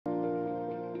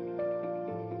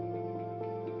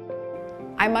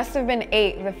I must have been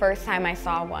 8 the first time I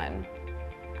saw one.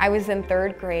 I was in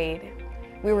 3rd grade.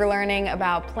 We were learning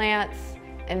about plants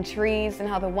and trees and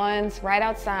how the ones right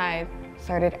outside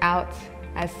started out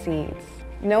as seeds.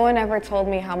 No one ever told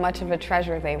me how much of a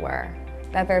treasure they were,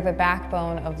 that they're the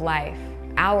backbone of life,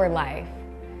 our life,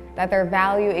 that their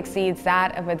value exceeds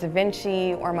that of a Da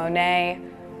Vinci or Monet.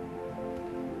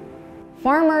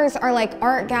 Farmers are like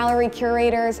art gallery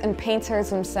curators and painters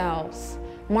themselves.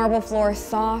 Marble floors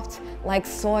soft like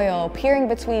soil, peering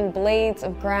between blades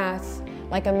of grass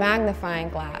like a magnifying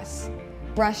glass.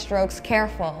 Brush strokes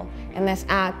careful in this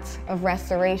act of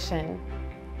restoration,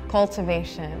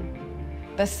 cultivation.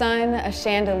 The sun a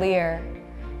chandelier,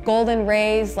 golden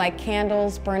rays like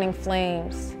candles burning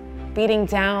flames, beating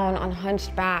down on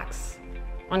hunched backs,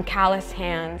 on calloused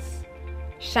hands.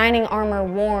 Shining armor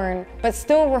worn, but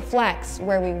still reflects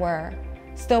where we were,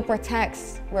 still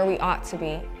protects where we ought to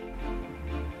be.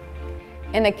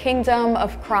 In a kingdom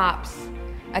of crops,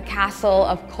 a castle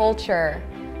of culture,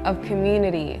 of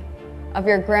community, of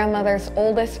your grandmother's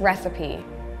oldest recipe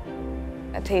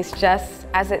that tastes just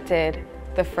as it did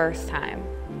the first time.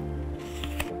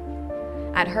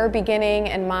 At her beginning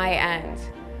and my end,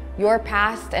 your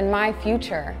past and my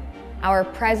future, our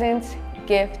present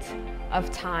gift of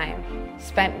time,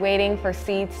 spent waiting for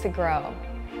seeds to grow,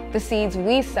 the seeds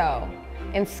we sow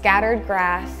in scattered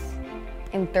grass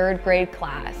in 3rd grade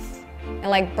class. And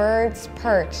like birds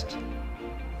perched,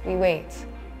 we wait.